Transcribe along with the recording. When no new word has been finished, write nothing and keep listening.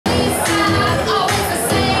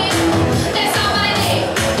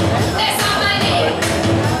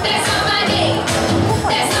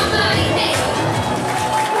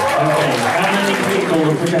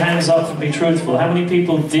your hands up and be truthful. How many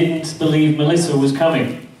people didn't believe Melissa was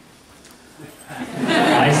coming?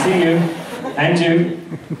 I see you. And you.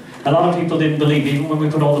 A lot of people didn't believe, even when we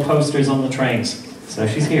put all the posters on the trains. So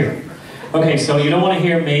she's here. Okay, so you don't want to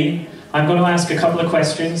hear me. I'm going to ask a couple of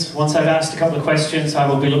questions. Once I've asked a couple of questions, I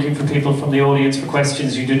will be looking for people from the audience for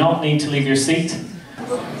questions. You do not need to leave your seat.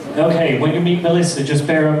 Okay, when you meet Melissa, just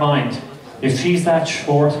bear in mind, if she's that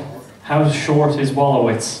short, how short is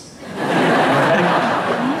Wallowitz?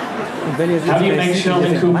 Okay? How do you make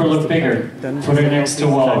Sheldon Cooper look bigger? Put her next to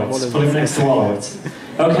Wallowitz. Put him next to Wallowitz.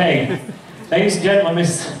 Okay, ladies and gentlemen,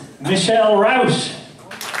 Miss Michelle Rauch.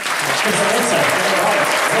 Melissa.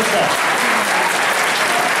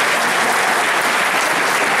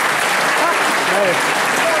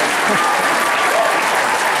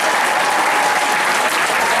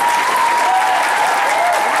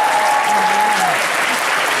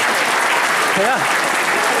 Ja.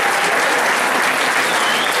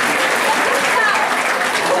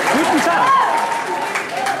 Guten Tag.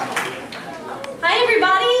 Hi,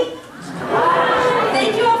 everybody.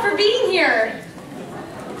 Thank you all for being here.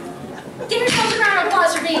 Give yourselves a round of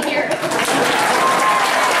applause for being here.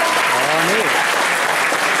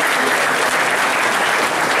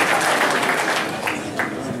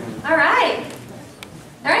 All right.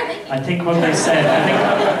 All right. Thank you. I think what they said,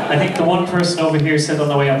 I think the one person over here said on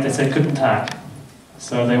the way up, they said guten Tag.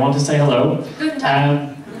 So they want to say hello. Guten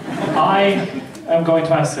Tag. I am going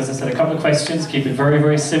to ask, as I said, a couple of questions. Keep it very,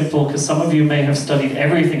 very simple, because some of you may have studied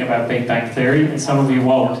everything about Big Bang Theory, and some of you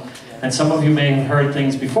won't. And some of you may have heard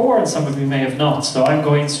things before, and some of you may have not. So I'm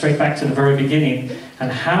going straight back to the very beginning.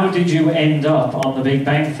 And how did you end up on the Big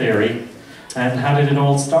Bang Theory? And how did it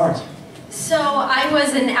all start? So I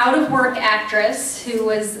was an out-of-work actress who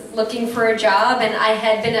was looking for a job, and I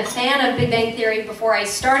had been a fan of Big Bang Theory before I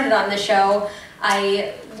started on the show.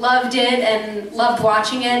 I loved it and loved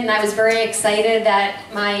watching it, and I was very excited that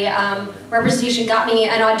my representation got me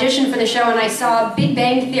an audition for the show, and I saw Big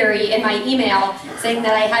Bang Theory in my email saying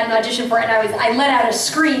that I had an audition for it, and I let out a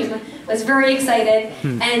scream. Was very excited,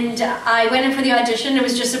 and I went in for the audition. It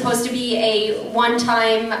was just supposed to be a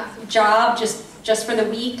one-time job, just for the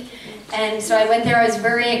week. And so I went there, I was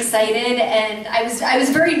very excited, and I was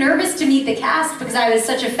very nervous to meet the cast because I was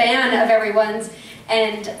such a fan of everyone's.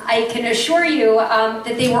 And I can assure you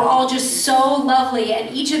that they were all just so lovely,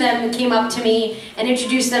 and each of them came up to me and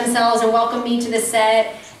introduced themselves and welcomed me to the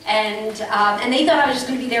set. And they thought I was just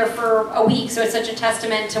going to be there for a week, so it's such a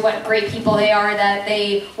testament to what great people they are that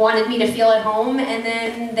they wanted me to feel at home. And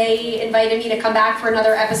then they invited me to come back for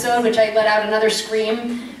another episode, which I let out another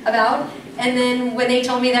scream about. And then when they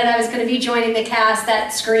told me that I was going to be joining the cast,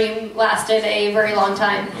 that scream lasted a very long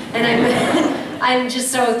time. And I'm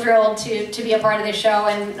just so thrilled to be a part of the show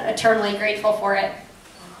and eternally grateful for it.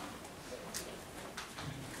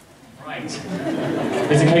 Right.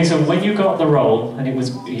 It's a case of when you got the role, and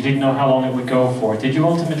you didn't know how long it would go for, did you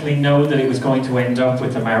ultimately know that it was going to end up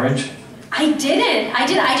with a marriage? I didn't. I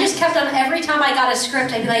just kept on, every time I got a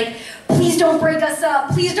script, I'd be like, please don't break us up,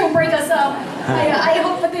 please don't break us up. I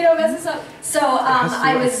hope that they don't mess us up. So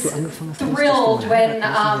I was thrilled when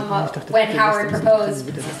Howard proposed.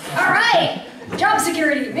 All right, job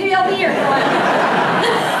security, maybe I'll be here for a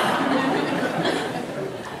while.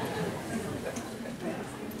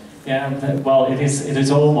 Yeah, well, it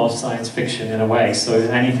is almost science fiction in a way, so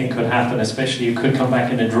anything could happen, especially you could come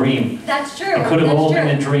back in a dream. That's true. It could have all been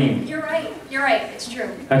a dream. You're right, it's true.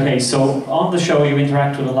 Okay, so on the show you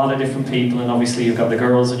interact with a lot of different people, and obviously you've got the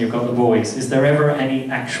girls and you've got the boys. Is there ever any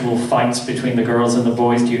actual fights between the girls and the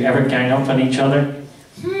boys? Do you ever gang up on each other?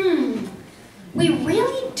 We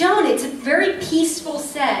really don't. It's a very peaceful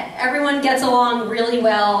set. Everyone gets along really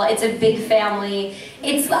well. It's a big family.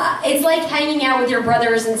 It's like hanging out with your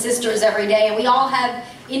brothers and sisters every day, and we all have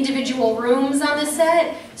individual rooms on the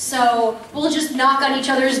set, so we'll just knock on each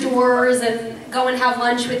other's doors and go and have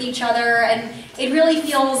lunch with each other, and it really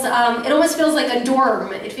feels, it almost feels like a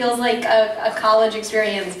dorm. It feels like a college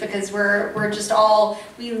experience because we're just all,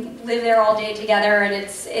 we live there all day together, and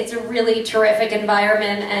it's a really terrific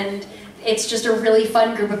environment, and it's just a really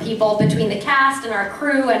fun group of people between the cast and our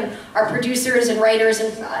crew and our producers and writers,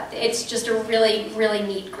 and it's just a really, really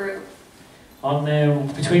neat group. On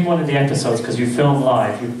between one of the episodes, because you film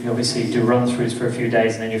live, you obviously do run-throughs for a few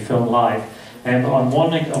days and then you film live. On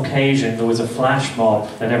one occasion there was a flash mob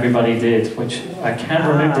that everybody did, which I can't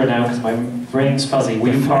remember now because my brain's fuzzy. Were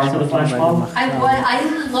you part of the flash mob? I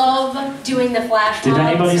love doing the flash mob. Did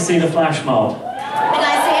anybody see the flash mob? Did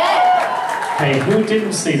I see it? Hey, who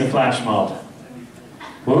didn't see the flash mob?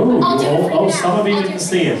 Whoa, I'll do it for you now. some of you didn't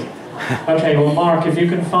see it. Okay, well Mark, if you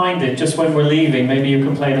can find it, just when we're leaving, maybe you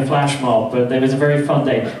can play the flash mob, but it was a very fun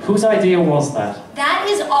day. Whose idea was that? That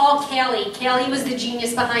is all Kaylee. Kaylee was the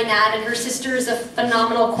genius behind that, and her sister is a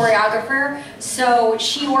phenomenal choreographer, so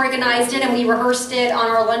she organized it and we rehearsed it on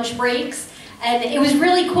our lunch breaks. And it was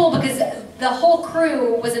really cool because the whole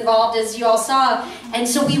crew was involved, as you all saw, and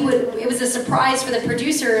so it was a surprise for the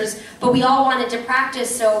producers, but we all wanted to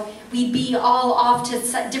practice, so we'd be all off to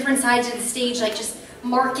different sides of the stage, like just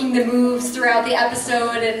marking the moves throughout the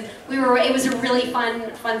episode, and it was a really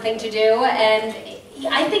fun thing to do. And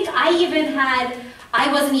I think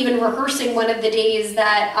I wasn't even rehearsing one of the days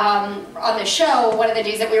that, on the show, one of the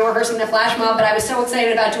days that we were rehearsing the flash mob, but I was so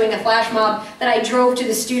excited about doing the flash mob that I drove to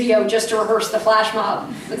the studio just to rehearse the flash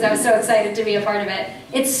mob, because I was so excited to be a part of it.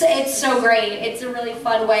 It's so great. It's a really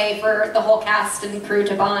fun way for the whole cast and crew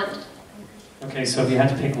to bond. Okay, so if you had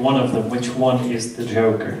to pick one of them, which one is the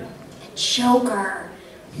Joker? The Joker.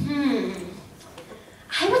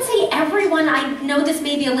 I would say everyone, I know this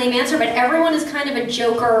may be a lame answer, but everyone is kind of a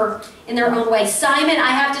Joker in their own way. Simon,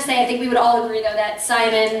 I have to say, I think we would all agree though that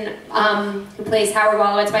Simon, who plays Howard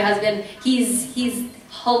Wolowitz, my husband, he's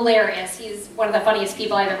hilarious. He's one of the funniest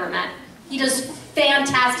people I've ever met. He does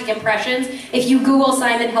fantastic impressions. If you Google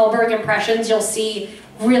Simon Helberg impressions, you'll see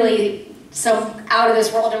really some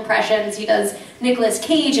out-of-this-world impressions. He does Nicolas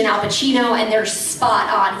Cage and Al Pacino, and they're spot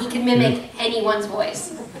on. He can mimic anyone's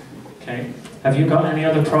voice. Okay. Have you got any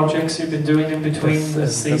other projects you've been doing in between the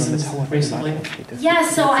seasons recently? Yeah,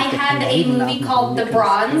 so I have a movie called The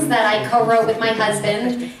Bronze that I co-wrote with my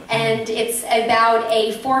husband, and it's about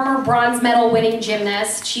a former bronze medal winning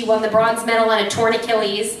gymnast. She won the bronze medal on a torn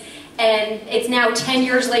Achilles, and it's now 10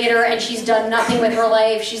 years later and she's done nothing with her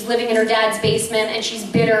life. She's living in her dad's basement and she's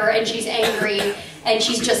bitter and she's angry and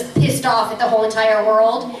she's just pissed off at the whole entire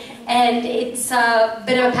world. And it's a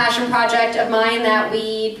bit of a passion project of mine that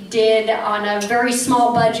we did on a very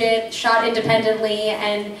small budget, shot independently,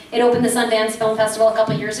 and it opened the Sundance Film Festival a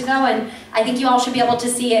couple years ago, and I think you all should be able to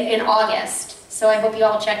see it in August. So I hope you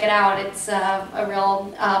all check it out. It's a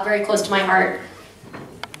real, very close to my heart.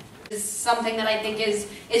 Is something that I think is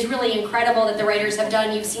really incredible that the writers have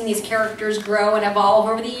done. You've seen these characters grow and evolve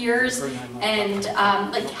over the years, and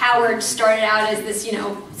like Howard started out as this, you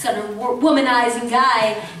know, sort of womanizing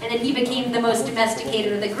guy, and then he became the most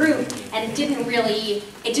domesticated of the group, and it didn't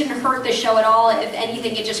hurt the show at all. If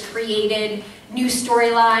anything, it just created new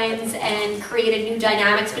storylines and created new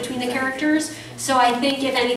dynamics between the characters. So I think if anything,